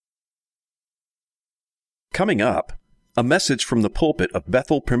Coming up, a message from the pulpit of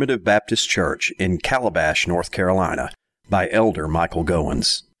Bethel Primitive Baptist Church in Calabash, North Carolina, by Elder Michael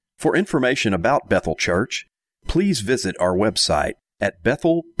Goins. For information about Bethel Church, please visit our website at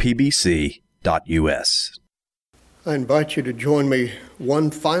bethelpbc.us. I invite you to join me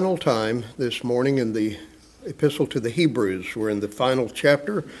one final time this morning in the Epistle to the Hebrews. We're in the final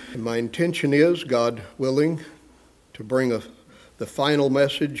chapter, and my intention is, God willing, to bring the final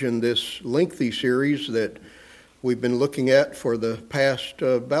message in this lengthy series that we've been looking at for the past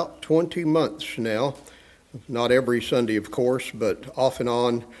about 20 months now. Not every Sunday, of course, but off and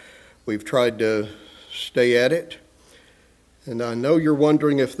on we've tried to stay at it. And I know you're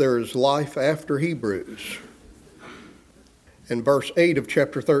wondering if there is life after Hebrews. And verse 8 of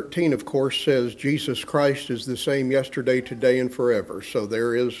chapter 13, of course, says Jesus Christ is the same yesterday, today, and forever. So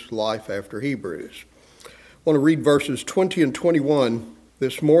there is life after Hebrews. I want to read verses 20 and 21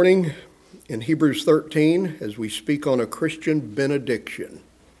 this morning in Hebrews 13 as we speak on a Christian benediction.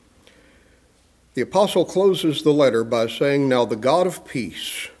 The apostle closes the letter by saying, "Now the God of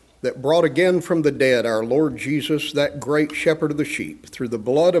peace, that brought again from the dead our Lord Jesus, that great shepherd of the sheep, through the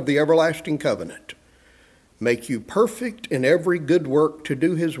blood of the everlasting covenant, make you perfect in every good work to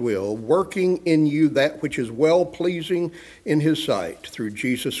do his will, working in you that which is well-pleasing in his sight, through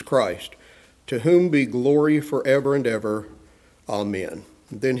Jesus Christ, to whom be glory forever and ever. Amen."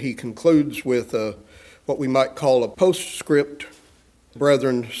 And then he concludes with what we might call a postscript.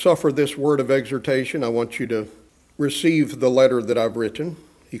 Brethren, suffer this word of exhortation. I want you to receive the letter that I've written.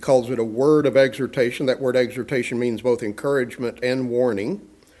 He calls it a word of exhortation. That word exhortation means both encouragement and warning.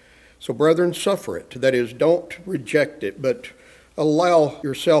 So brethren, suffer it. That is, don't reject it, but allow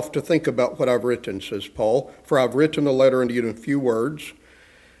yourself to think about what I've written, says Paul. For I've written a letter unto you in few words.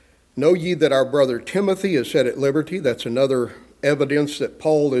 Know ye that our brother Timothy is set at liberty. That's another evidence that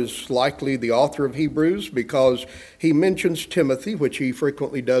Paul is likely the author of Hebrews, because he mentions Timothy, which he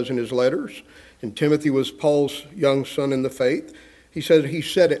frequently does in his letters. And Timothy was Paul's young son in the faith. He says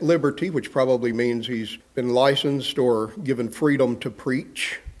he's set at liberty, which probably means he's been licensed or given freedom to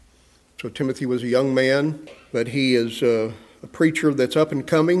preach. So Timothy was a young man, but he is a preacher that's up and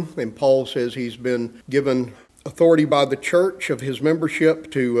coming. And Paul says he's been given authority by the church of his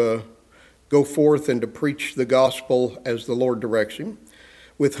membership to go forth and to preach the gospel as the Lord directs him.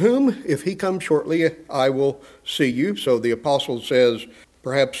 With whom, if he comes shortly, I will see you. So the apostle says,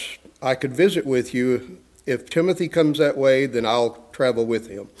 perhaps I could visit with you. If Timothy comes that way, then I'll travel with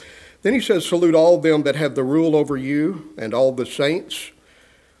him. Then he says, salute all them that have the rule over you and all the saints.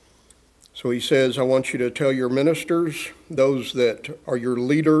 So he says, I want you to tell your ministers, those that are your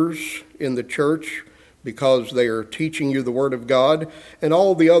leaders in the church, because they are teaching you the word of God, and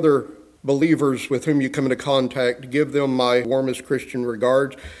all the other believers with whom you come into contact, give them my warmest Christian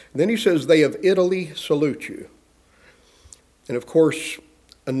regards. And then he says, they of Italy salute you. And of course,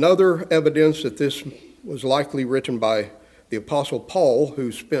 another evidence that this was likely written by the Apostle Paul,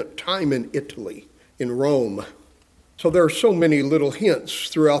 who spent time in Italy, in Rome. So there are so many little hints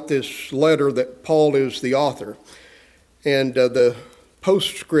throughout this letter that Paul is the author. And the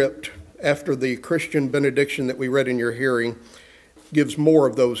postscript after the Christian benediction that we read in your hearing gives more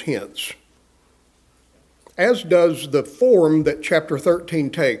of those hints. As does the form that chapter 13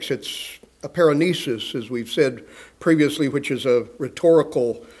 takes. It's a paranesis, as we've said previously, which is a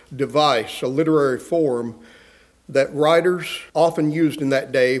rhetorical device, a literary form that writers often used in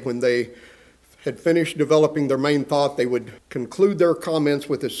that day when they had finished developing their main thought. They would conclude their comments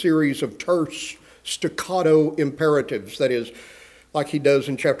with a series of terse, staccato imperatives. That is, like he does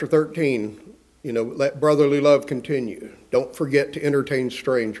in chapter 13, let brotherly love continue. Don't forget to entertain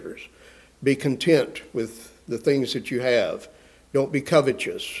strangers. Be content with the things that you have. Don't be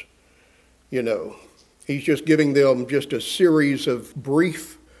covetous. He's just giving them just a series of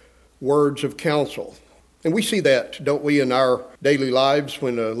brief words of counsel. And we see that, don't we, in our daily lives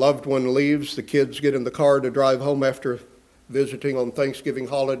when a loved one leaves, the kids get in the car to drive home after visiting on Thanksgiving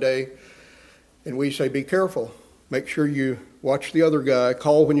holiday, and we say, be careful. Make sure you watch the other guy.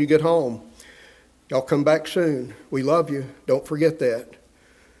 Call when you get home. Y'all come back soon. We love you. Don't forget that.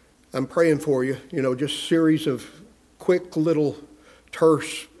 I'm praying for you. Just series of quick little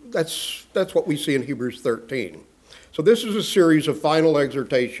terse. That's what we see in Hebrews 13. So this is a series of final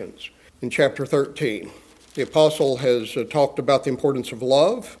exhortations in chapter 13. The apostle has talked about the importance of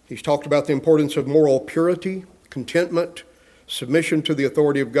love. He's talked about the importance of moral purity, contentment, submission to the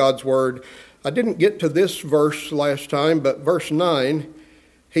authority of God's word. I didn't get to this verse last time, but verse 9,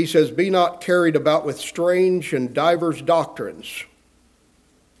 he says, be not carried about with strange and divers doctrines.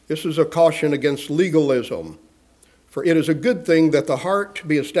 This is a caution against legalism, For it is a good thing that the heart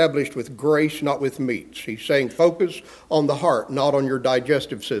be established with grace, not with meats. He's saying focus on the heart, not on your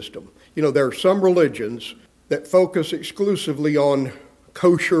digestive system. You know, there are some religions that focus exclusively on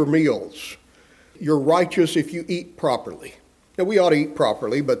kosher meals. You're righteous if you eat properly. Now, we ought to eat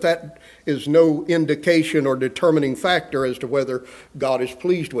properly, but that is no indication or determining factor as to whether God is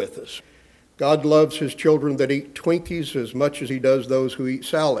pleased with us. God loves his children that eat Twinkies as much as he does those who eat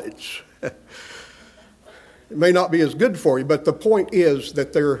salads. It may not be as good for you, but the point is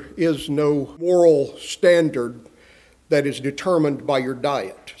that there is no moral standard that is determined by your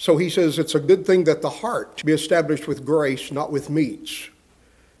diet. So he says it's a good thing that the heart be established with grace, not with meats.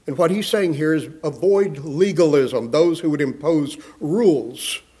 And what he's saying here is avoid legalism, those who would impose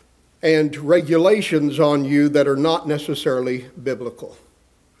rules and regulations on you that are not necessarily biblical.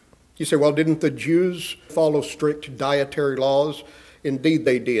 You say, well, didn't the Jews follow strict dietary laws? Indeed,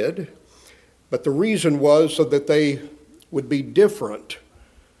 they did. But the reason was so that they would be different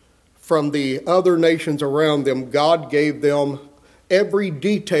from the other nations around them. God gave them every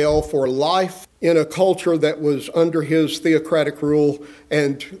detail for life in a culture that was under his theocratic rule,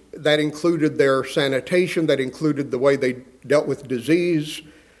 and that included their sanitation, that included the way they dealt with disease,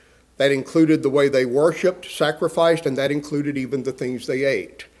 that included the way they worshiped, sacrificed, and that included even the things they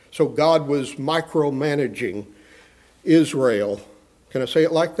ate. So God was micromanaging Israel. Can I say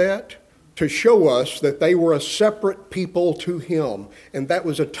it like that? To show us that they were a separate people to him. And that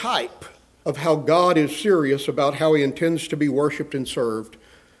was a type of how God is serious about how he intends to be worshiped and served.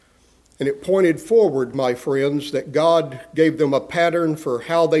 And it pointed forward, my friends, that God gave them a pattern for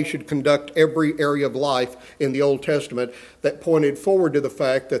how they should conduct every area of life in the Old Testament that pointed forward to the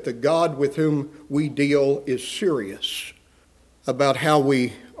fact that the God with whom we deal is serious about how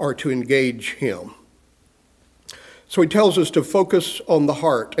we are to engage him. So he tells us to focus on the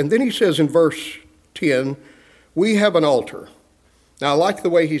heart. And then he says in verse 10, we have an altar. Now, I like the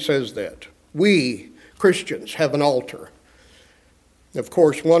way he says that. We, Christians, have an altar. Of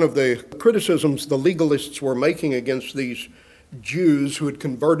course, one of the criticisms the legalists were making against these Jews who had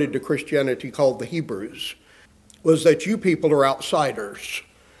converted to Christianity, called the Hebrews, was that you people are outsiders.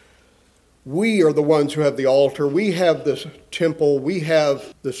 We are the ones who have the altar. We have the temple. We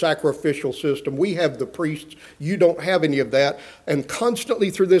have the sacrificial system. We have the priests. You don't have any of that. And constantly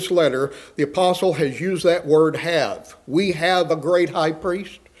through this letter, the apostle has used that word have. We have a great high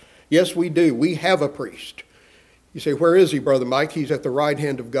priest. Yes, we do. We have a priest. You say, where is he, Brother Mike? He's at the right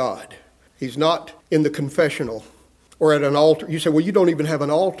hand of God. He's not in the confessional or at an altar. You say, well, you don't even have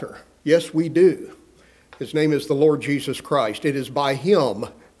an altar. Yes, we do. His name is the Lord Jesus Christ. It is by him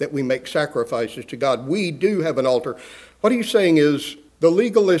that we make sacrifices to God. We do have an altar. What he's saying is the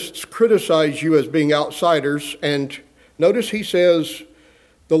legalists criticize you as being outsiders, and notice he says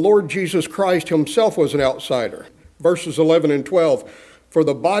the Lord Jesus Christ himself was an outsider. Verses 11 and 12, for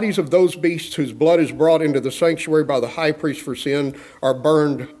the bodies of those beasts whose blood is brought into the sanctuary by the high priest for sin are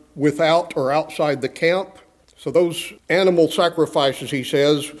burned without or outside the camp. So those animal sacrifices, he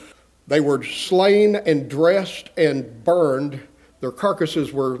says, they were slain and dressed and burned. Their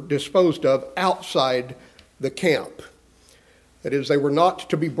carcasses were disposed of outside the camp. That is, they were not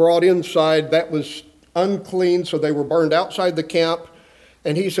to be brought inside. That was unclean, so they were burned outside the camp.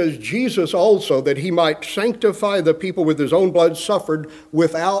 And he says, Jesus also, that he might sanctify the people with his own blood, suffered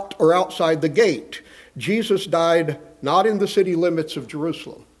without or outside the gate. Jesus died not in the city limits of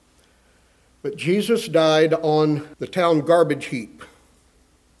Jerusalem, but Jesus died on the town garbage heap,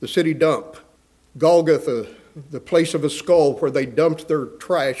 the city dump, Golgotha, the place of a skull where they dumped their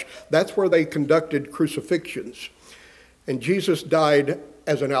trash. That's where they conducted crucifixions. And Jesus died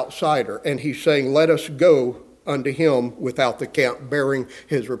as an outsider. And he's saying, let us go unto him without the camp, bearing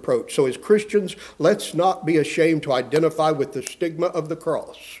his reproach. So as Christians, let's not be ashamed to identify with the stigma of the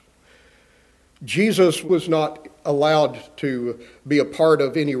cross. Jesus was not allowed to be a part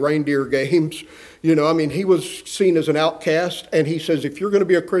of any reindeer games. He was seen as an outcast, and he says, if you're going to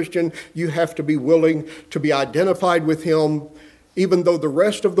be a Christian, you have to be willing to be identified with him, even though the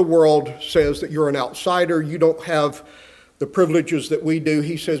rest of the world says that you're an outsider, you don't have the privileges that we do.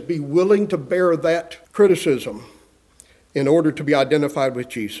 He says, be willing to bear that criticism in order to be identified with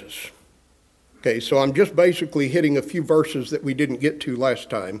Jesus. Okay, so I'm just basically hitting a few verses that we didn't get to last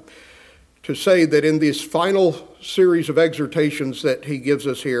time to say that in this final series of exhortations that he gives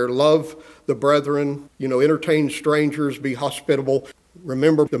us here, love the brethren, entertain strangers, be hospitable.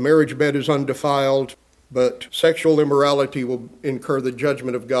 Remember, the marriage bed is undefiled, but sexual immorality will incur the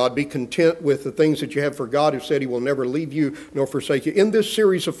judgment of God. Be content with the things that you have, for God has said he will never leave you nor forsake you. In this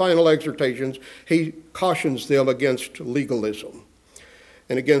series of final exhortations, he cautions them against legalism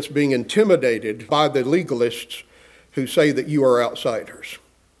and against being intimidated by the legalists who say that you are outsiders.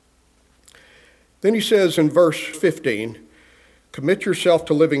 Then he says in verse 15, commit yourself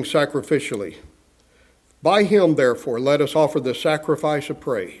to living sacrificially. By him, therefore, let us offer the sacrifice of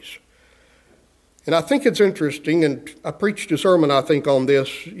praise. And I think it's interesting, and I preached a sermon, I think, on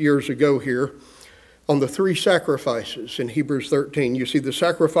this years ago here, on the three sacrifices in Hebrews 13. You see the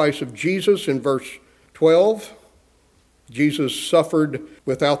sacrifice of Jesus in verse 12. Jesus suffered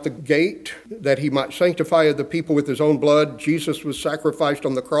without the gate that he might sanctify the people with his own blood. Jesus was sacrificed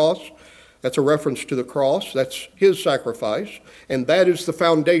on the cross. That's a reference to the cross. That's his sacrifice. And that is the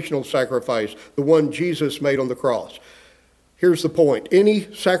foundational sacrifice, the one Jesus made on the cross. Here's the point.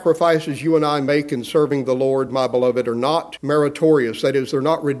 Any sacrifices you and I make in serving the Lord, my beloved, are not meritorious. That is, they're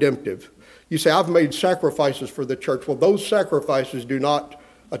not redemptive. You say, I've made sacrifices for the church. Well, those sacrifices do not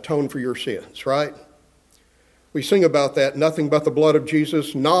atone for your sins, right? We sing about that, nothing but the blood of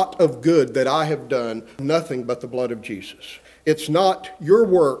Jesus, not of good that I have done, nothing but the blood of Jesus. It's not your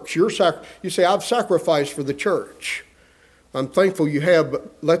works, you say, I've sacrificed for the church. I'm thankful you have,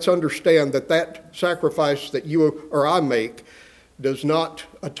 but let's understand that that sacrifice that you or I make does not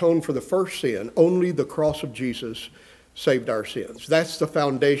atone for the first sin. Only the cross of Jesus saved our sins. That's the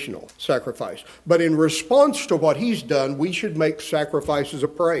foundational sacrifice. But in response to what he's done, we should make sacrifices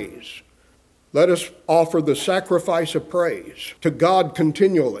of praise. Let us offer the sacrifice of praise to God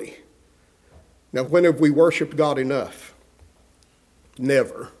continually. Now, when have we worshiped God enough?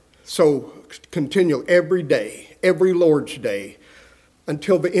 Never. So continue every day, every Lord's Day,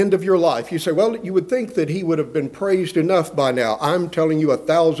 until the end of your life. You say, well, you would think that he would have been praised enough by now. I'm telling you,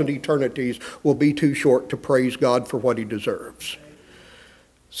 1,000 eternities will be too short to praise God for what he deserves.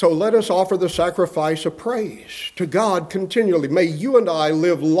 So let us offer the sacrifice of praise to God continually. May you and I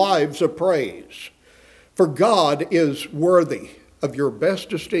live lives of praise, for God is worthy of your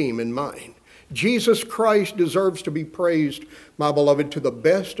best esteem and mine. Jesus Christ deserves to be praised, my beloved, to the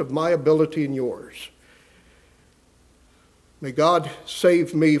best of my ability and yours. May God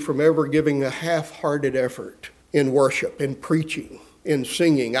save me from ever giving a half-hearted effort in worship, in preaching, in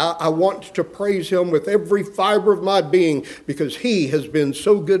singing. I want to praise him with every fiber of my being because he has been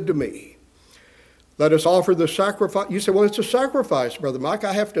so good to me. Let us offer the sacrifice. You say, well, it's a sacrifice, Brother Mike.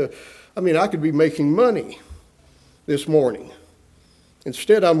 I could be making money this morning.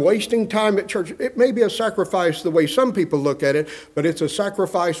 Instead, I'm wasting time at church. It may be a sacrifice the way some people look at it, but it's a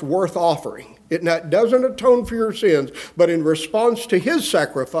sacrifice worth offering. It doesn't atone for your sins, but in response to his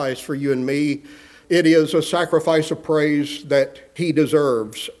sacrifice for you and me, it is a sacrifice of praise that he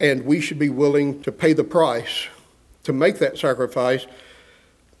deserves, and we should be willing to pay the price to make that sacrifice.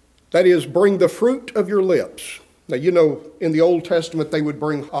 That is, bring the fruit of your lips. Now, you know, in the Old Testament, they would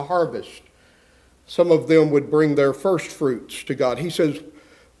bring a harvest. Some of them would bring their first fruits to God. He says,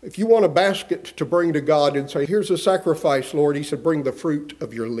 if you want a basket to bring to God and say, here's a sacrifice, Lord, he said, bring the fruit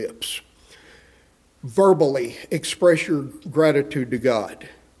of your lips. Verbally express your gratitude to God.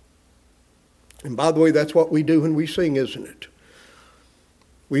 And by the way, that's what we do when we sing, isn't it?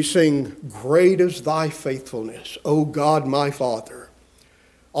 We sing, great is thy faithfulness, O God, my Father.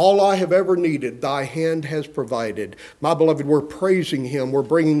 All I have ever needed, thy hand has provided. My beloved, we're praising him. We're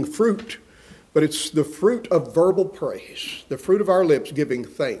bringing fruit. But it's the fruit of verbal praise, the fruit of our lips giving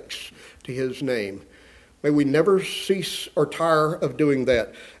thanks to his name. May we never cease or tire of doing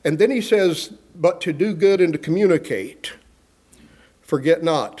that. And then he says, but to do good and to communicate, forget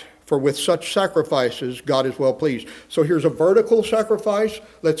not, for with such sacrifices God is well pleased. So here's a vertical sacrifice.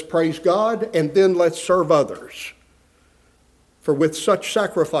 Let's praise God, and then let's serve others. For with such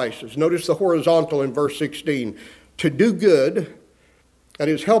sacrifices, notice the horizontal in verse 16, to do good, that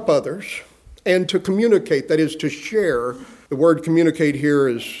is help others, and to communicate, that is to share. The word communicate here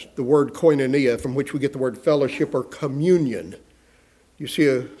is the word koinonia, from which we get the word fellowship or communion. You see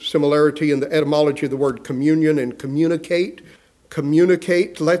a similarity in the etymology of the word communion and communicate.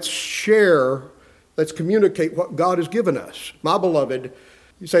 Communicate, let's share, let's communicate what God has given us. My beloved,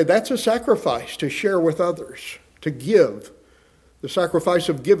 you say that's a sacrifice to share with others, to give. The sacrifice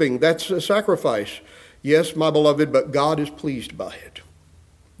of giving, that's a sacrifice. Yes, my beloved, but God is pleased by it.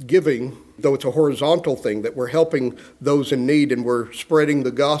 Giving, though it's a horizontal thing, that we're helping those in need and we're spreading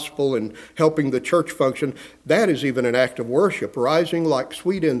the gospel and helping the church function, that is even an act of worship, rising like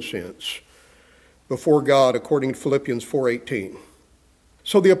sweet incense before God, according to Philippians 4:18.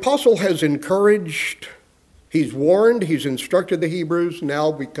 So the apostle has encouraged, he's warned, he's instructed the Hebrews. Now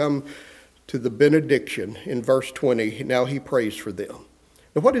we come to the benediction in verse 20. Now he prays for them.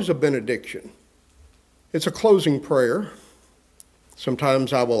 Now what is a benediction? It's a closing prayer.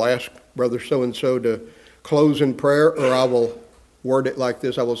 Sometimes I will ask Brother so-and-so to close in prayer, or I will word it like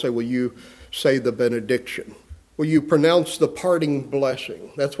this. I will say, will you say the benediction? Will you pronounce the parting blessing?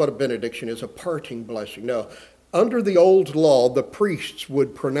 That's what a benediction is, a parting blessing. Now, under the old law, the priests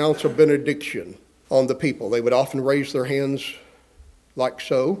would pronounce a benediction on the people. They would often raise their hands like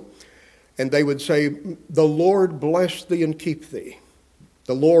so, and they would say, "The Lord bless thee and keep thee.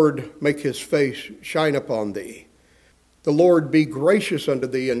 The Lord make his face shine upon thee. The Lord be gracious unto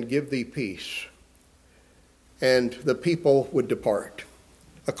thee and give thee peace." And the people would depart.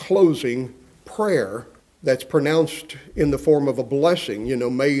 A closing prayer that's pronounced in the form of a blessing.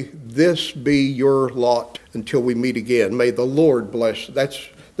 May this be your lot until we meet again. May the Lord bless. That's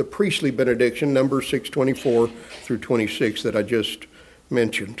the priestly benediction, Numbers 6:24 through 26 that I just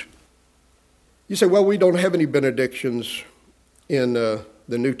mentioned. You say, well, we don't have any benedictions in the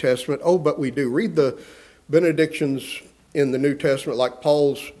New Testament. Oh, but we do. Read the benedictions in the New Testament like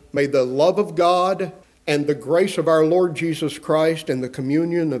Paul's. May the love of God and the grace of our Lord Jesus Christ and the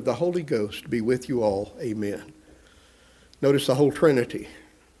communion of the Holy Ghost be with you all. Amen. Notice the whole Trinity.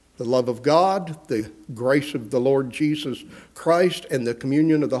 The love of God, the grace of the Lord Jesus Christ, and the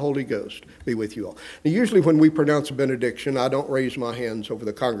communion of the Holy Ghost be with you all. Now, usually when we pronounce a benediction, I don't raise my hands over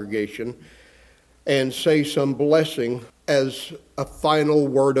the congregation and say some blessing as a final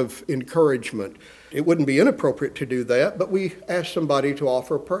word of encouragement. It wouldn't be inappropriate to do that, but we ask somebody to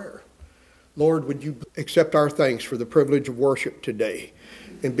offer a prayer. Lord, would you accept our thanks for the privilege of worship today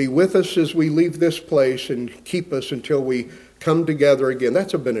and be with us as we leave this place and keep us until we come together again.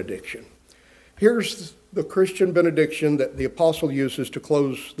 That's a benediction. Here's the Christian benediction that the apostle uses to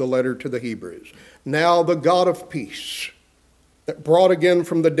close the letter to the Hebrews. Now the God of peace, that brought again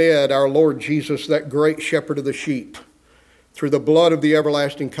from the dead our Lord Jesus, that great shepherd of the sheep, through the blood of the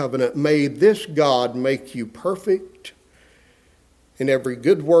everlasting covenant, may this God make you perfect in every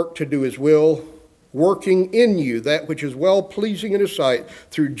good work to do his will, working in you that which is well-pleasing in his sight,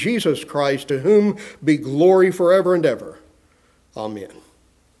 through Jesus Christ, to whom be glory forever and ever. Amen.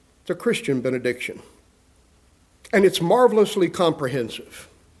 It's a Christian benediction, and it's marvelously comprehensive.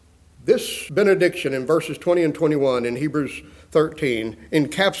 This benediction in verses 20 and 21 in Hebrews 13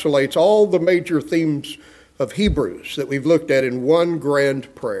 encapsulates all the major themes of Hebrews that we've looked at in one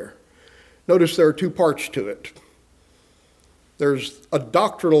grand prayer. Notice there are two parts to it. There's a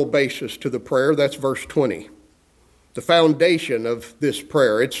doctrinal basis to the prayer, that's verse 20. The foundation of this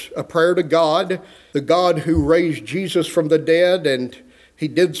prayer. It's a prayer to God, the God who raised Jesus from the dead, and he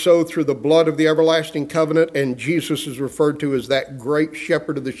did so through the blood of the everlasting covenant, and Jesus is referred to as that great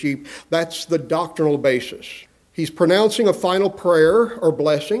shepherd of the sheep. That's the doctrinal basis. He's pronouncing a final prayer or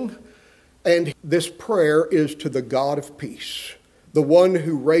blessing, and this prayer is to the God of peace, the one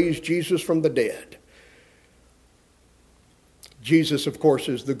who raised Jesus from the dead. Jesus, of course,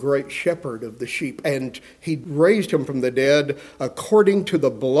 is the great shepherd of the sheep, and he raised him from the dead according to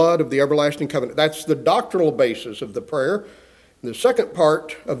the blood of the everlasting covenant. That's the doctrinal basis of the prayer. And the second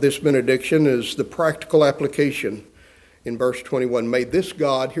part of this benediction is the practical application in verse 21. May this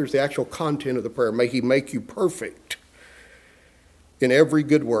God, here's the actual content of the prayer, may he make you perfect in every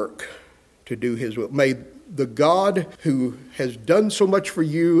good work to do his will. May the God who has done so much for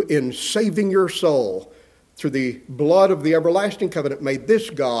you in saving your soul through the blood of the everlasting covenant, may this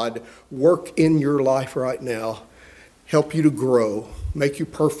God work in your life right now, help you to grow, make you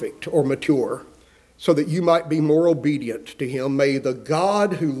perfect or mature, so that you might be more obedient to him. May the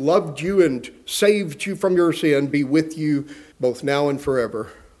God who loved you and saved you from your sin be with you both now and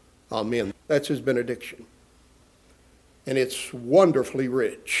forever. Amen. That's his benediction. And it's wonderfully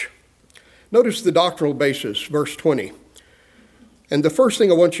rich. Notice the doctrinal basis, verse 20. And the first thing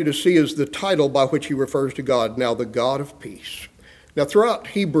I want you to see is the title by which he refers to God, now the God of peace. Now throughout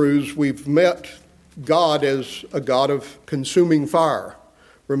Hebrews, we've met God as a God of consuming fire.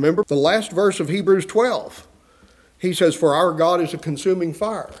 Remember the last verse of Hebrews 12. He says, for our God is a consuming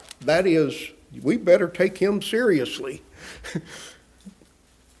fire. That is, we better take him seriously.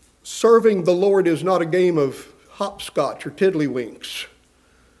 Serving the Lord is not a game of hopscotch or tiddlywinks.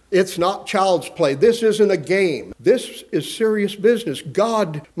 It's not child's play. This isn't a game. This is serious business.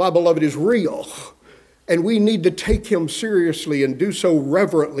 God, my beloved, is real. And we need to take him seriously and do so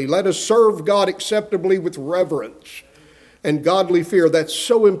reverently. Let us serve God acceptably with reverence and godly fear. That's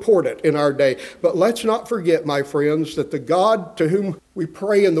so important in our day. But let's not forget, my friends, that the God to whom we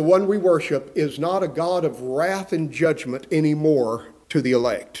pray and the one we worship is not a God of wrath and judgment anymore to the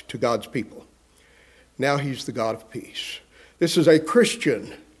elect, to God's people. Now he's the God of peace. This is a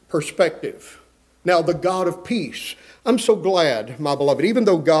Christian perspective. Now, the God of peace. I'm so glad, my beloved, even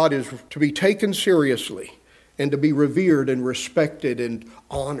though God is to be taken seriously and to be revered and respected and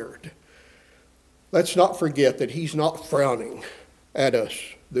honored, let's not forget that he's not frowning at us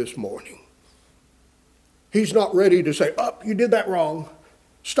this morning. He's not ready to say, you did that wrong.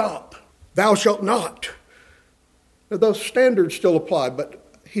 Stop. Thou shalt not. Now, those standards still apply, but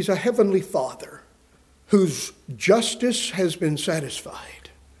he's a heavenly Father whose justice has been satisfied,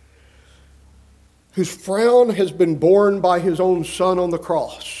 whose frown has been borne by his own Son on the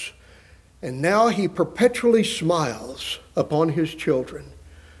cross. And now he perpetually smiles upon his children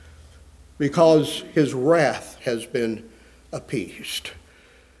because his wrath has been appeased.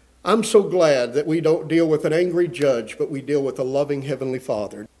 I'm so glad that we don't deal with an angry judge, but we deal with a loving Heavenly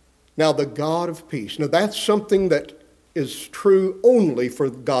Father. Now, the God of peace. Now, that's something that is true only for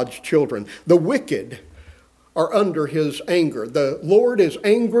God's children. The wicked are under his anger. The Lord is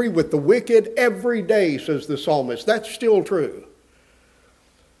angry with the wicked every day, says the psalmist. That's still true.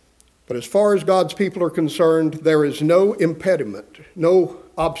 But as far as God's people are concerned, there is no impediment, no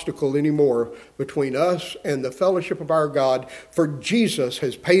obstacle anymore between us and the fellowship of our God, for Jesus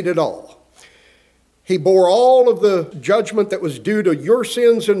has paid it all. He bore all of the judgment that was due to your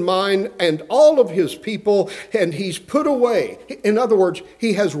sins and mine and all of his people, and he's put away. In other words,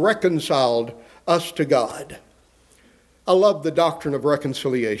 he has reconciled us to God. I love the doctrine of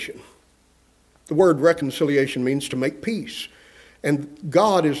reconciliation. The word reconciliation means to make peace. And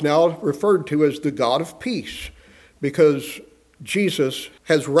God is now referred to as the God of peace because Jesus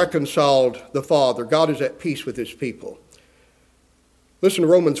has reconciled the Father. God is at peace with his people. Listen to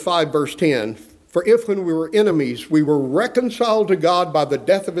Romans 5, verse 10. For if when we were enemies, we were reconciled to God by the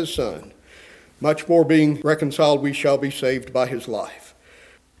death of his Son, much more being reconciled, we shall be saved by his life.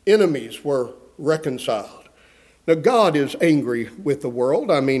 Enemies were reconciled. Now, God is angry with the world.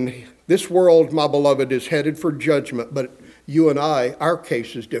 I mean, this world, my beloved, is headed for judgment, but you and I, our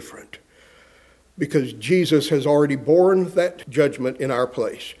case is different because Jesus has already borne that judgment in our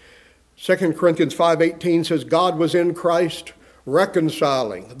place. 2 Corinthians 5:18 says, God was in Christ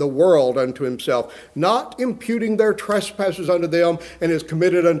reconciling the world unto himself, not imputing their trespasses unto them, and has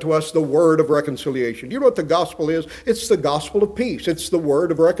committed unto us the word of reconciliation. You know what the gospel is? It's the gospel of peace. It's the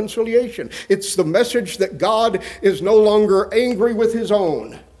word of reconciliation. It's the message that God is no longer angry with his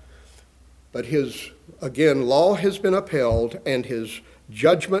own, but his, again, law has been upheld and his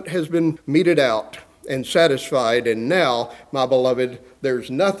judgment has been meted out and satisfied. And now, my beloved,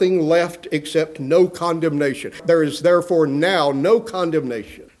 there's nothing left except no condemnation. There is therefore now no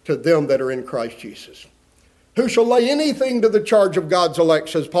condemnation to them that are in Christ Jesus. Who shall lay anything to the charge of God's elect,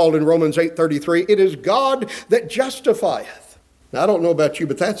 says Paul in Romans 8:33. It is God that justifieth. Now, I don't know about you,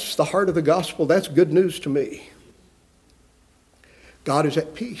 but that's the heart of the gospel. That's good news to me. God is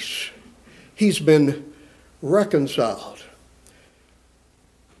at peace. He's been reconciled.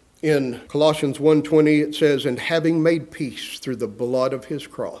 In Colossians 1:20 it says, and having made peace through the blood of his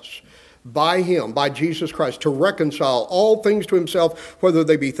cross, by him, by Jesus Christ, to reconcile all things to himself, whether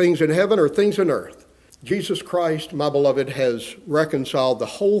they be things in heaven or things in earth. Jesus Christ, my beloved, has reconciled the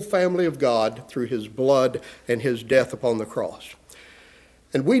whole family of God through his blood and his death upon the cross.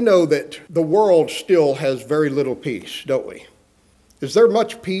 And we know that the world still has very little peace, don't we? Is there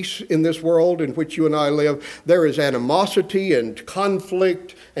much peace in this world in which you and I live? There is animosity and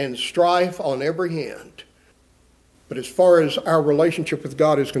conflict and strife on every hand. But as far as our relationship with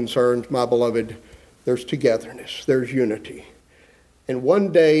God is concerned, my beloved, there's togetherness, there's unity. And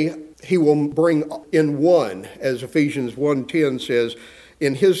one day he will bring in one, as Ephesians 1:10 says,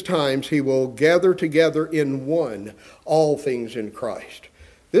 in his times he will gather together in one all things in Christ.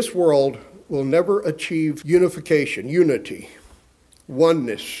 This world will never achieve unification, unity,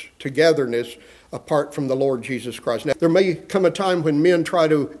 oneness, togetherness, apart from the Lord Jesus Christ. Now, there may come a time when men try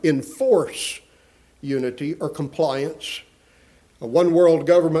to enforce unity or compliance. A one world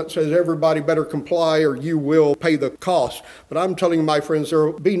government says everybody better comply or you will pay the cost. But I'm telling you, my friends, there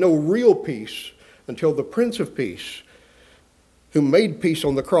will be no real peace until the Prince of Peace, who made peace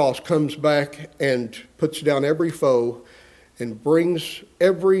on the cross, comes back and puts down every foe and brings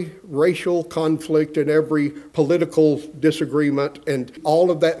every racial conflict and every political disagreement, and all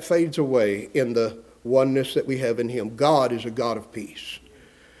of that fades away in the oneness that we have in him. God is a God of peace.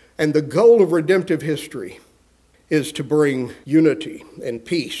 And the goal of redemptive history is to bring unity and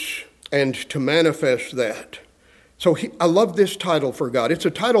peace and to manifest that. So I love this title for God. It's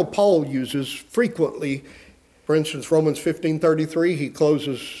a title Paul uses frequently. For instance, Romans 15:33, he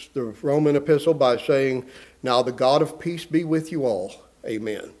closes the Roman epistle by saying, now the God of peace be with you all.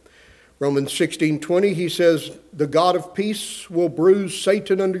 Amen. Romans 16:20, he says, the God of peace will bruise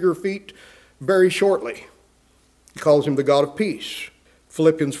Satan under your feet very shortly. He calls him the God of peace.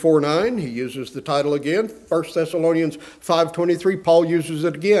 Philippians 4:9, he uses the title again. 1 Thessalonians 5:23, Paul uses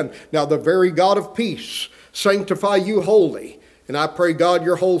it again. Now the very God of peace sanctify you wholly. And I pray, God,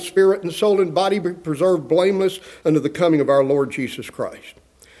 your whole spirit and soul and body be preserved blameless unto the coming of our Lord Jesus Christ.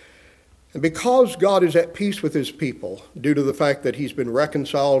 And because God is at peace with his people, due to the fact that he's been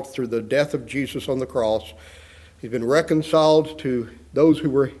reconciled through the death of Jesus on the cross, he's been reconciled to those who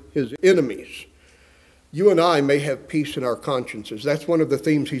were his enemies, you and I may have peace in our consciences. That's one of the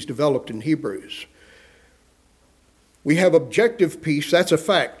themes he's developed in Hebrews. We have objective peace, that's a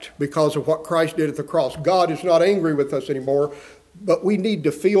fact, because of what Christ did at the cross. God is not angry with us anymore, but we need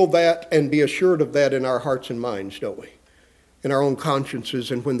to feel that and be assured of that in our hearts and minds, don't we? In our own consciences.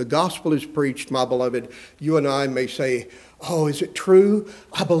 And when the gospel is preached, my beloved, you and I may say, oh, is it true?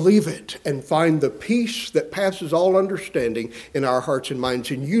 I believe it. And find the peace that passes all understanding in our hearts and minds.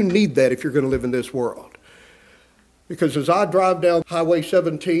 And you need that if you're going to live in this world. Because as I drive down Highway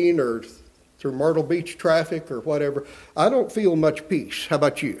 17 or through Myrtle Beach traffic or whatever, I don't feel much peace. How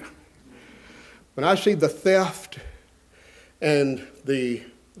about you? When I see the theft and the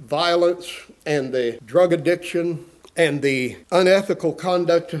violence and the drug addiction and the unethical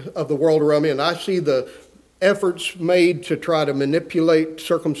conduct of the world around me, and I see the efforts made to try to manipulate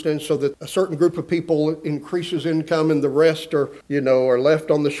circumstance so that a certain group of people increases income and the rest are left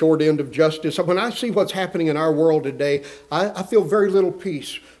on the short end of justice. When I see what's happening in our world today, I feel very little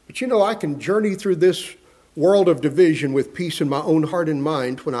peace. But I can journey through this world of division with peace in my own heart and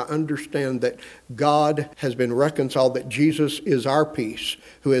mind when I understand that God has been reconciled, that Jesus is our peace,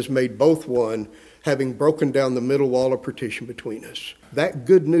 who has made both one, having broken down the middle wall of partition between us. That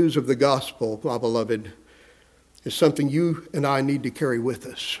good news of the gospel, my beloved, is something you and I need to carry with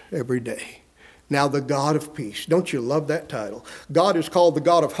us every day. Now the God of peace. Don't you love that title? God is called the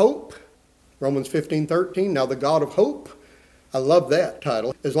God of hope. Romans 15:13. Now the God of hope. I love that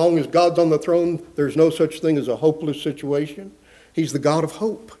title. As long as God's on the throne, there's no such thing as a hopeless situation. He's the God of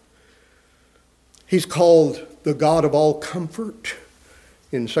hope. He's called the God of all comfort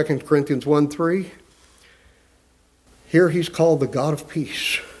in 2 Corinthians 1:3. Here he's called the God of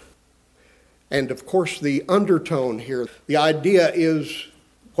peace. And of course, the undertone here, the idea is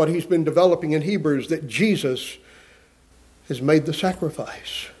what he's been developing in Hebrews, that Jesus has made the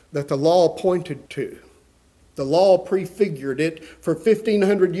sacrifice that the law pointed to. The law prefigured it for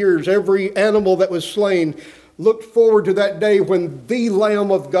 1,500 years. Every animal that was slain looked forward to that day when the Lamb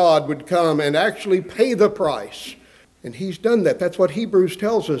of God would come and actually pay the price. And he's done that. That's what Hebrews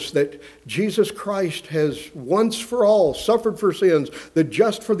tells us, that Jesus Christ has once for all suffered for sins, the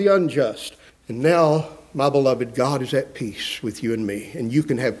just for the unjust. And now, my beloved, God is at peace with you and me, and you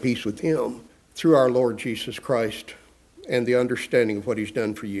can have peace with him through our Lord Jesus Christ and the understanding of what he's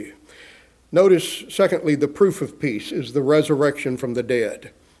done for you. Notice, secondly, the proof of peace is the resurrection from the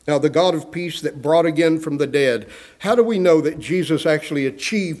dead. Now, the God of peace that brought again from the dead. How do we know that Jesus actually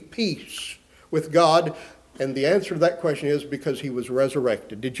achieved peace with God? And the answer to that question is because he was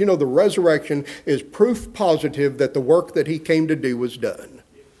resurrected. Did you know the resurrection is proof positive that the work that he came to do was done?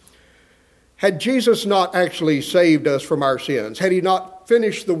 Had Jesus not actually saved us from our sins, had he not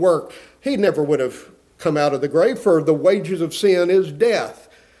finished the work, he never would have come out of the grave, for the wages of sin is death.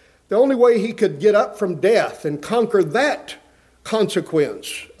 The only way he could get up from death and conquer that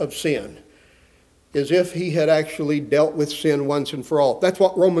consequence of sin is if he had actually dealt with sin once and for all. That's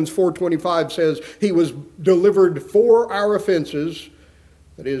what Romans 4:25 says. He was delivered for our offenses.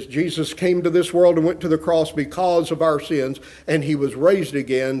 That is, Jesus came to this world and went to the cross because of our sins, and he was raised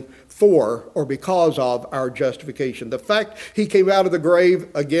again for or because of our justification. The fact he came out of the grave,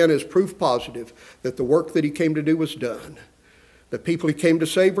 again, is proof positive that the work that he came to do was done. The people he came to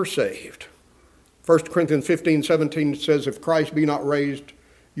save were saved. 1 Corinthians 15:17 says, if Christ be not raised,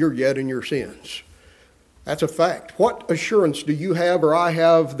 you're yet in your sins. That's a fact. What assurance do you have or I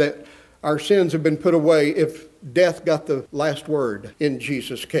have that our sins have been put away if death got the last word in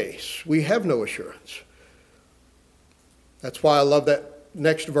Jesus' case? We have no assurance. That's why I love that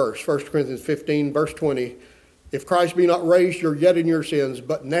next verse, 1 Corinthians 15, verse 20. If Christ be not raised, you're yet in your sins,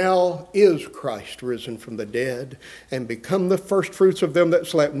 but now is Christ risen from the dead and become the first fruits of them that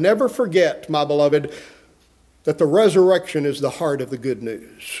slept. Never forget, my beloved, that the resurrection is the heart of the good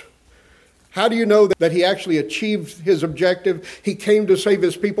news. How do you know that he actually achieved his objective? He came to save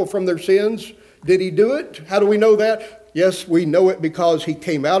his people from their sins. Did he do it? How do we know that? Yes, we know it because he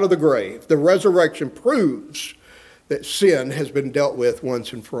came out of the grave. The resurrection proves that sin has been dealt with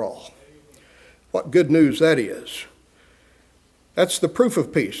once and for all. What good news that is. That's the proof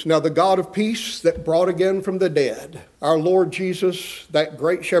of peace. Now, the God of peace that brought again from the dead, our Lord Jesus, that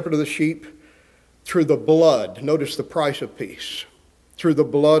great shepherd of the sheep, through the blood, notice the price of peace, through the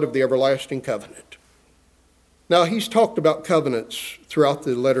blood of the everlasting covenant. Now, he's talked about covenants throughout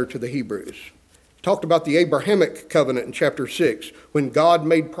the letter to the Hebrews. Talked about the Abrahamic covenant in chapter 6. When God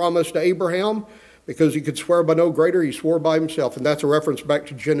made promise to Abraham, because he could swear by no greater, he swore by himself. And that's a reference back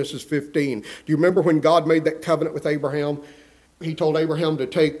to Genesis 15. Do you remember when God made that covenant with Abraham? He told Abraham to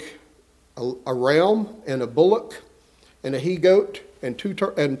take a ram and a bullock and a he-goat and two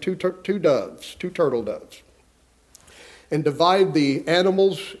doves, two turtle doves, and divide the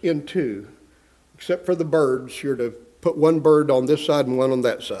animals in two. Except for the birds, you're to put one bird on this side and one on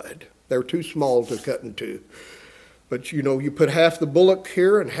that side. They're too small to cut in two. But you put half the bullock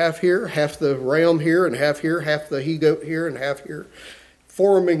here and half the ram here and half the he-goat here and half here,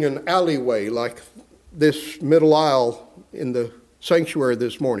 forming an alleyway like this middle aisle in the sanctuary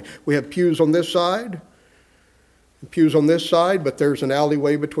this morning. We have pews on this side and pews on this side, but there's an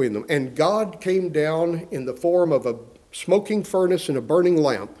alleyway between them. And God came down in the form of a smoking furnace and a burning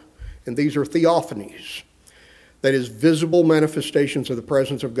lamp, and these are theophanies. That is, visible manifestations of the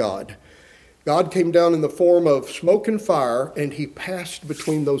presence of God. God came down in the form of smoke and fire, and he passed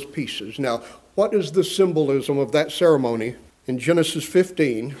between those pieces. Now, what is the symbolism of that ceremony in Genesis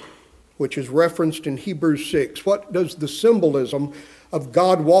 15, which is referenced in Hebrews 6? What does the symbolism of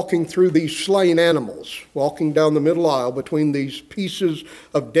God walking through these slain animals, walking down the middle aisle between these pieces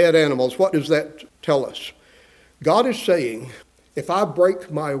of dead animals, what does that tell us? God is saying, if I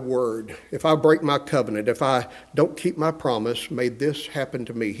break my word, if I break my covenant, if I don't keep my promise, may this happen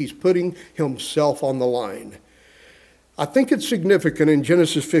to me. He's putting himself on the line. I think it's significant in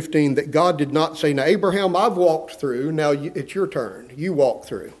Genesis 15 that God did not say, now Abraham, I've walked through, now it's your turn, you walk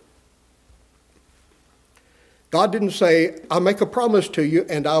through. God didn't say, I'll make a promise to you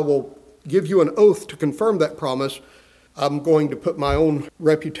and I will give you an oath to confirm that promise. I'm going to put my own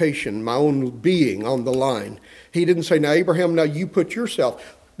reputation, my own being on the line. He didn't say, now Abraham, now you put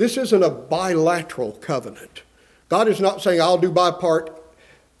yourself. This isn't a bilateral covenant. God is not saying, I'll do my part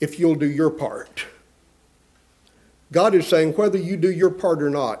if you'll do your part. God is saying, whether you do your part or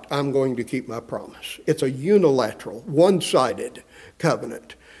not, I'm going to keep my promise. It's a unilateral, one-sided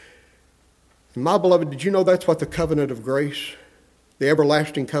covenant. My beloved, did you know that's what the covenant of grace, the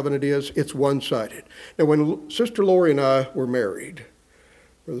everlasting covenant is? It's one-sided. Now, when Sister Lori and I were married,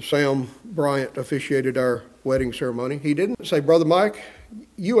 Brother Sam Bryant officiated our wedding ceremony. He didn't say, Brother Mike,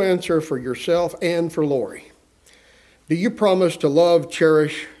 you answer for yourself and for Lori. Do you promise to love,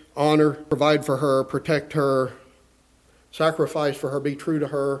 cherish, honor, provide for her, protect her, sacrifice for her, be true to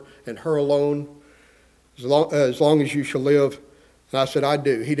her and her alone, as long as you shall live? And I said, I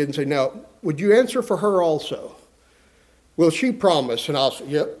do. He didn't say, now, would you answer for her also? Will she promise? And I'll say,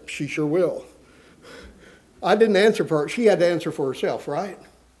 yep, she sure will. I didn't answer for her. She had to answer for herself, right?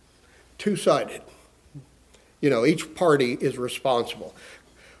 Two-sided. Each party is responsible.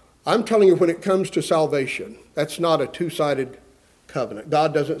 I'm telling you, when it comes to salvation, that's not a two-sided covenant.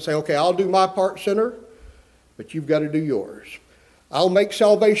 God doesn't say, okay, I'll do my part, sinner, but you've got to do yours. I'll make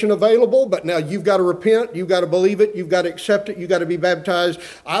salvation available, but now you've got to repent, you've got to believe it, you've got to accept it, you've got to be baptized.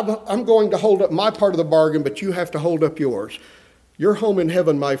 I'm going to hold up my part of the bargain, but you have to hold up yours. Your home in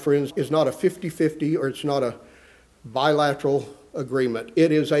heaven, my friends, is not a 50-50 or it's not a bilateral agreement.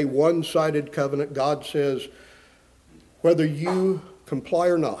 It is a one-sided covenant. God says, whether you comply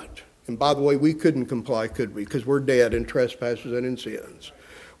or not, and by the way, we couldn't comply, could we? Because we're dead in trespasses and in sins.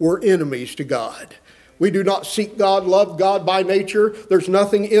 We're enemies to God. We do not seek God, love God by nature. There's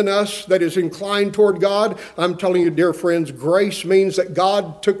nothing in us that is inclined toward God. I'm telling you, dear friends, grace means that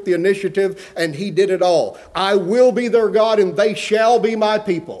God took the initiative and he did it all. I will be their God and they shall be my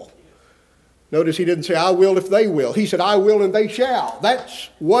people. Notice he didn't say, I will if they will. He said, I will and they shall.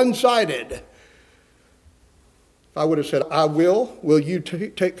 That's one-sided. If I would have said, I will you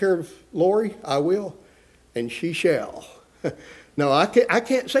take care of Lori? I will, and she shall. No, I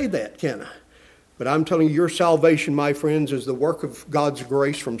can't say that, can I? But I'm telling you, your salvation, my friends, is the work of God's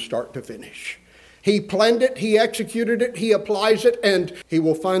grace from start to finish. He planned it, he executed it, he applies it, and he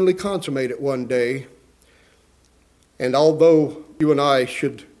will finally consummate it one day. And although you and I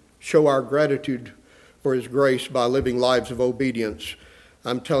should show our gratitude for his grace by living lives of obedience,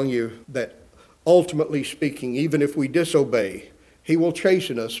 I'm telling you that ultimately speaking, even if we disobey, he will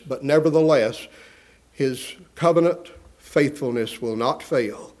chasten us, but nevertheless, his covenant faithfulness will not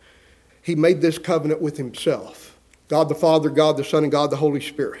fail. He made this covenant with himself. God the Father, God the Son, and God the Holy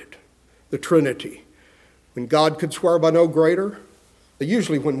Spirit. The Trinity. When God could swear by no greater,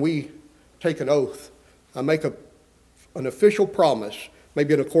 usually when we take an oath, I make an official promise,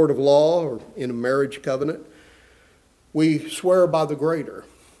 maybe in a court of law or in a marriage covenant, we swear by the greater,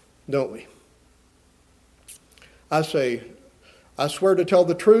 don't we? I say, I swear to tell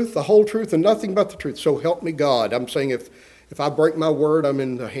the truth, the whole truth, and nothing but the truth. So help me God. I'm saying if If I break my word, I'm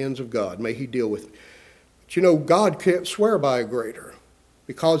in the hands of God. May he deal with me. But you know, God can't swear by a greater.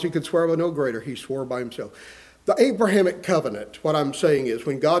 Because he could swear by no greater, he swore by himself. The Abrahamic covenant, what I'm saying is,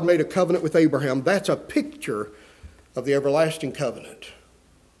 when God made a covenant with Abraham, that's a picture of the everlasting covenant.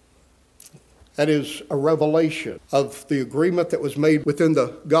 That is a revelation of the agreement that was made within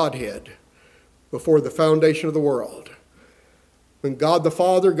the Godhead before the foundation of the world. When God the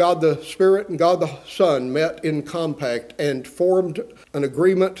Father, God the Spirit, and God the Son met in compact and formed an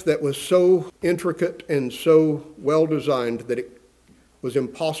agreement that was so intricate and so well designed that it was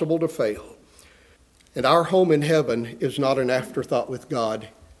impossible to fail. And our home in heaven is not an afterthought with God.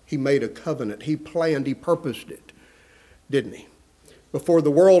 He made a covenant. He planned, he purposed it, didn't he? Before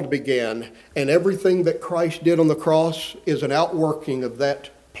the world began, and everything that Christ did on the cross is an outworking of that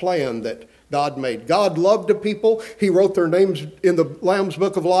plan that God made. God loved a people. He wrote their names in the Lamb's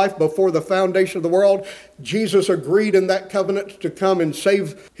Book of Life before the foundation of the world. Jesus agreed in that covenant to come and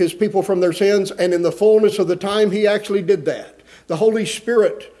save his people from their sins, and in the fullness of the time, he actually did that. The Holy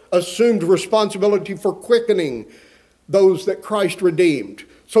Spirit assumed responsibility for quickening those that Christ redeemed,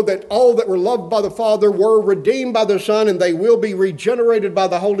 so that all that were loved by the Father were redeemed by the Son, and they will be regenerated by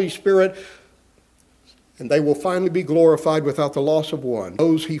the Holy Spirit, and they will finally be glorified without the loss of one.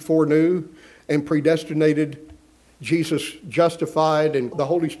 Those he foreknew and predestinated, Jesus justified, and the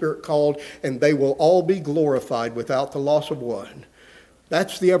Holy Spirit called, and they will all be glorified without the loss of one.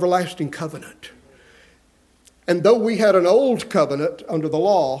 That's the everlasting covenant. And though we had an old covenant under the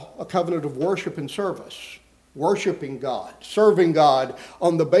law, a covenant of worship and service, worshiping God, serving God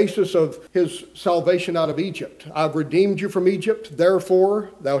on the basis of his salvation out of Egypt. I've redeemed you from Egypt,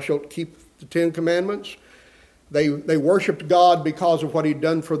 therefore thou shalt keep the 10 Commandments. They worshiped God because of what he'd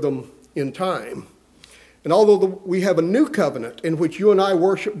done for them in time. And although we have a new covenant in which you and I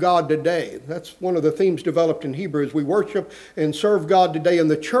worship God today, that's one of the themes developed in Hebrews. We worship and serve God today in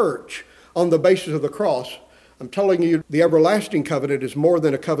the church on the basis of the cross. I'm telling you, the everlasting covenant is more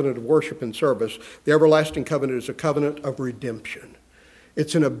than a covenant of worship and service. The everlasting covenant is a covenant of redemption.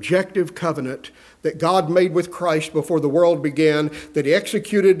 It's an objective covenant that God made with Christ before the world began, that he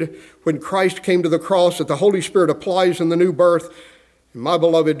executed when Christ came to the cross, that the Holy Spirit applies in the new birth. And my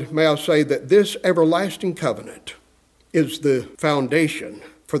beloved, may I say that this everlasting covenant is the foundation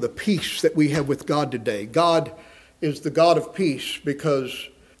for the peace that we have with God today. God is the God of peace because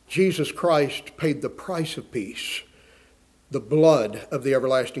Jesus Christ paid the price of peace, the blood of the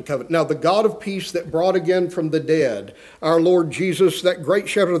everlasting covenant. Now, the God of peace that brought again from the dead our Lord Jesus, that great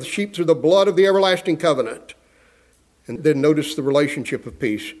shepherd of the sheep, through the blood of the everlasting covenant. And then notice the relationship of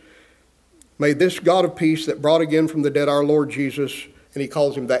peace. May this God of peace that brought again from the dead our Lord Jesus, and he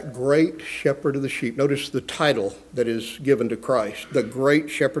calls him that great shepherd of the sheep. Notice the title that is given to Christ, the great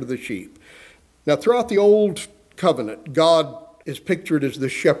shepherd of the sheep. Now, throughout the Old Covenant, God is pictured as the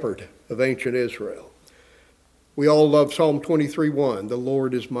shepherd of ancient Israel. We all love Psalm 23:1, the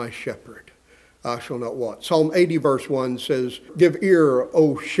Lord is my shepherd, I shall not want. Psalm 80 verse 1 says, give ear,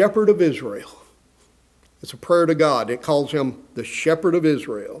 O shepherd of Israel. It's a prayer to God. It calls him the shepherd of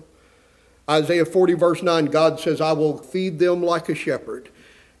Israel. Isaiah 40 verse 9, God says, I will feed them like a shepherd,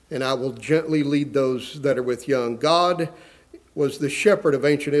 and I will gently lead those that are with young. God was the shepherd of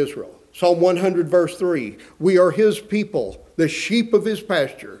ancient Israel. Psalm 100 verse 3, we are his people, the sheep of his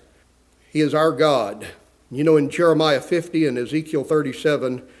pasture. He is our God. You know, in Jeremiah 50 and Ezekiel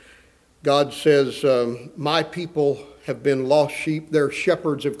 37, God says, my people have been lost sheep. Their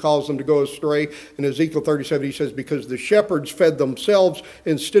shepherds have caused them to go astray. In Ezekiel 37, he says, because the shepherds fed themselves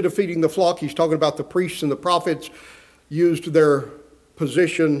instead of feeding the flock. He's talking about the priests and the prophets used their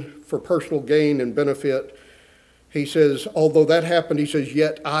position for personal gain and benefit. He says, although that happened, he says,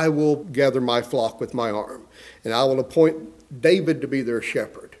 yet I will gather my flock with my arm, and I will appoint David to be their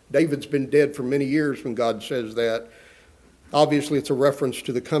shepherd. David's been dead for many years when God says that. Obviously, it's a reference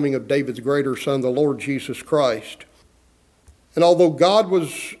to the coming of David's greater son, the Lord Jesus Christ. And although God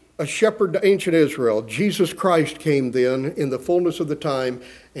was a shepherd to ancient Israel, Jesus Christ came then in the fullness of the time,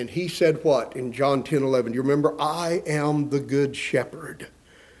 and he said what in John 10:11? You remember, I am the good shepherd,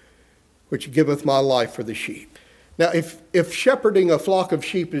 which giveth my life for the sheep. Now, if shepherding a flock of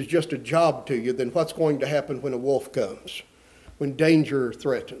sheep is just a job to you, then what's going to happen when a wolf comes, when danger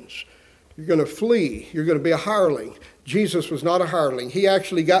threatens? You're going to flee. You're going to be a hireling. Jesus was not a hireling. He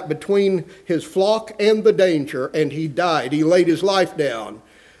actually got between his flock and the danger, and he died. He laid his life down.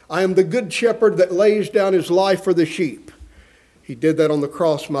 I am the good shepherd that lays down his life for the sheep. He did that on the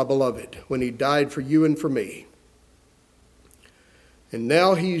cross, my beloved, when he died for you and for me. And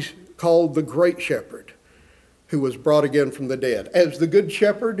now he's called the great shepherd, who was brought again from the dead. As the good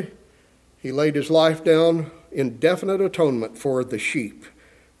shepherd, he laid his life down indefinite atonement for the sheep,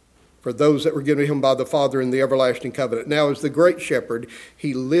 for those that were given him by the Father in the everlasting covenant. Now, as the great shepherd,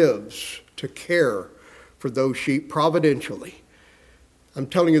 he lives to care for those sheep providentially. I'm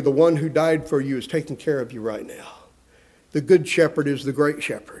telling you, the one who died for you is taking care of you right now. The good shepherd is the great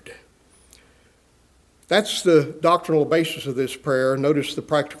shepherd. That's the doctrinal basis of this prayer. Notice the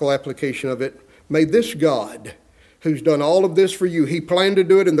practical application of it. May this God, who's done all of this for you, he planned to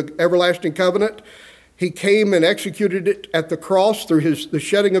do it in the everlasting covenant. He came and executed it at the cross through the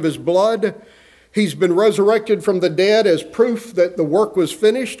shedding of his blood. He's been resurrected from the dead as proof that the work was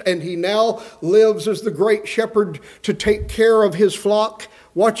finished, and he now lives as the great shepherd to take care of his flock,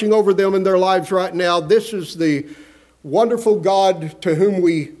 watching over them in their lives right now. This is the wonderful God to whom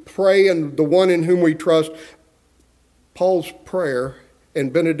we pray and the one in whom we trust. Paul's prayer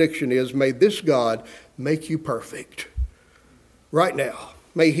and benediction is, may this God make you perfect right now.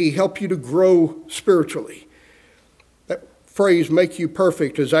 May he help you to grow spiritually. That phrase, make you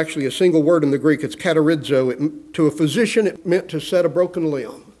perfect, is actually a single word in the Greek. It's katarizo. To a physician, it meant to set a broken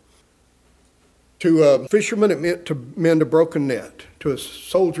limb. To a fisherman, it meant to mend a broken net. To a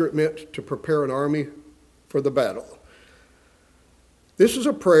soldier, it meant to prepare an army for the battle. This is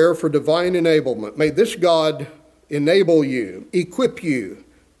a prayer for divine enablement. May this God enable you, equip you.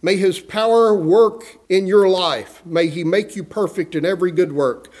 May his power work in your life. May he make you perfect in every good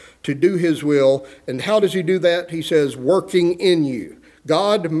work to do his will. And how does he do that? He says, working in you.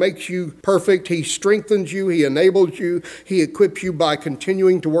 God makes you perfect. He strengthens you. He enables you. He equips you by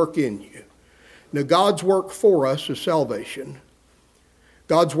continuing to work in you. Now, God's work for us is salvation.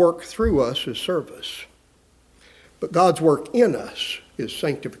 God's work through us is service. But God's work in us is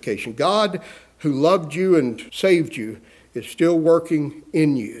sanctification. God, who loved you and saved you, is still working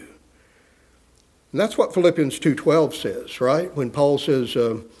in you. And that's what Philippians 2:12 says, right? When Paul says,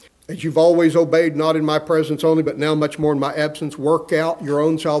 as you've always obeyed, not in my presence only, but now much more in my absence, work out your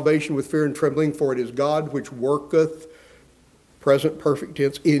own salvation with fear and trembling, for it is God which worketh, present perfect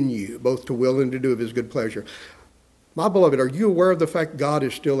tense, in you, both to will and to do of his good pleasure. My beloved, are you aware of the fact God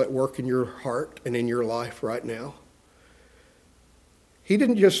is still at work in your heart and in your life right now? He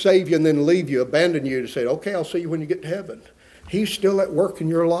didn't just save you and then leave you, abandon you to say, okay, I'll see you when you get to heaven. He's still at work in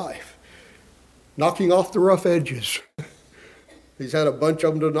your life, knocking off the rough edges. He's had a bunch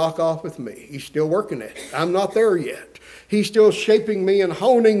of them to knock off with me. He's still working at it. I'm not there yet. He's still shaping me and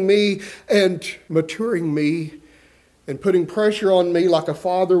honing me and maturing me and putting pressure on me like a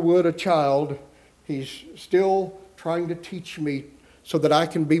father would a child. He's still trying to teach me so that I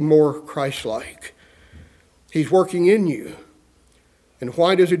can be more Christ-like. He's working in you. And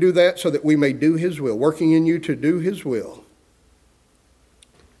why does he do that? So that we may do his will, working in you to do his will.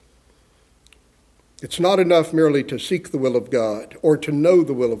 It's not enough merely to seek the will of God or to know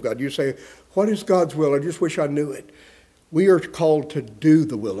the will of God. You say, what is God's will? I just wish I knew it. We are called to do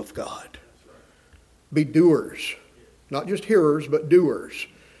the will of God. Be doers, not just hearers, but doers.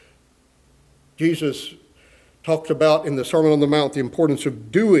 Jesus talked about in the Sermon on the Mount the importance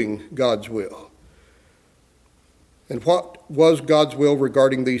of doing God's will. And what was God's will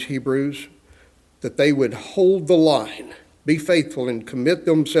regarding these Hebrews? That they would hold the line, be faithful, and commit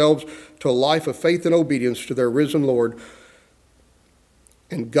themselves to a life of faith and obedience to their risen Lord.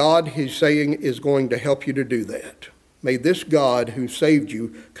 And God, he's saying, is going to help you to do that. May this God who saved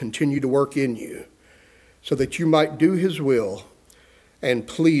you continue to work in you so that you might do his will and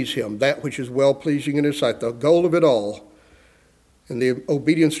please him, that which is well-pleasing in his sight. The goal of it all, and the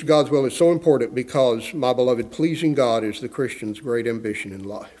obedience to God's will, is so important because, my beloved, pleasing God is the Christian's great ambition in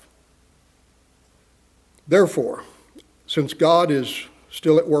life. Therefore, since God is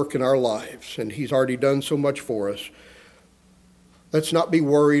still at work in our lives, and he's already done so much for us, let's not be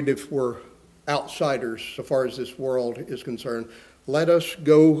worried if we're outsiders so far as this world is concerned. Let us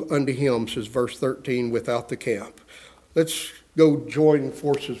go unto him, says verse 13, without the camp. Let's go join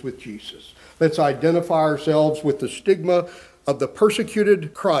forces with Jesus. Let's identify ourselves with the stigma of the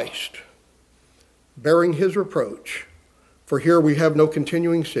persecuted Christ, bearing his reproach. For here we have no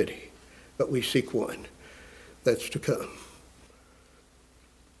continuing city, but we seek one that's to come.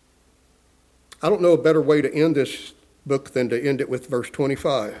 I don't know a better way to end this book than to end it with verse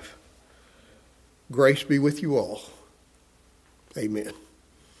 25. Grace be with you all. Amen.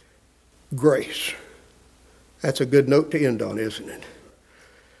 Grace. That's a good note to end on, isn't it?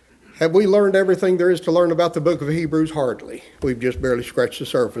 Have we learned everything there is to learn about the book of Hebrews? Hardly. We've just barely scratched the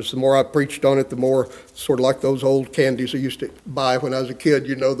surface. The more I preached on it, the more, sort of like those old candies I used to buy when I was a kid,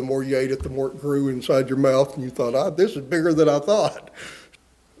 you know, the more you ate it, the more it grew inside your mouth, and you thought, this is bigger than I thought.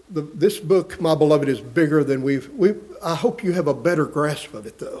 This book, my beloved, is bigger than I hope you have a better grasp of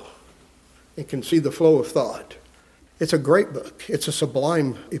it, though. and can see the flow of thought. It's a great book. It's a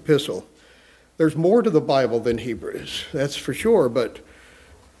sublime epistle. There's more to the Bible than Hebrews, that's for sure, but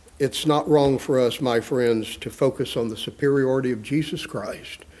it's not wrong for us, my friends, to focus on the superiority of Jesus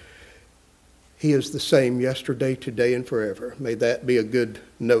Christ. He is the same yesterday, today, and forever. May that be a good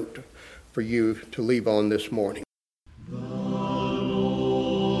note for you to leave on this morning.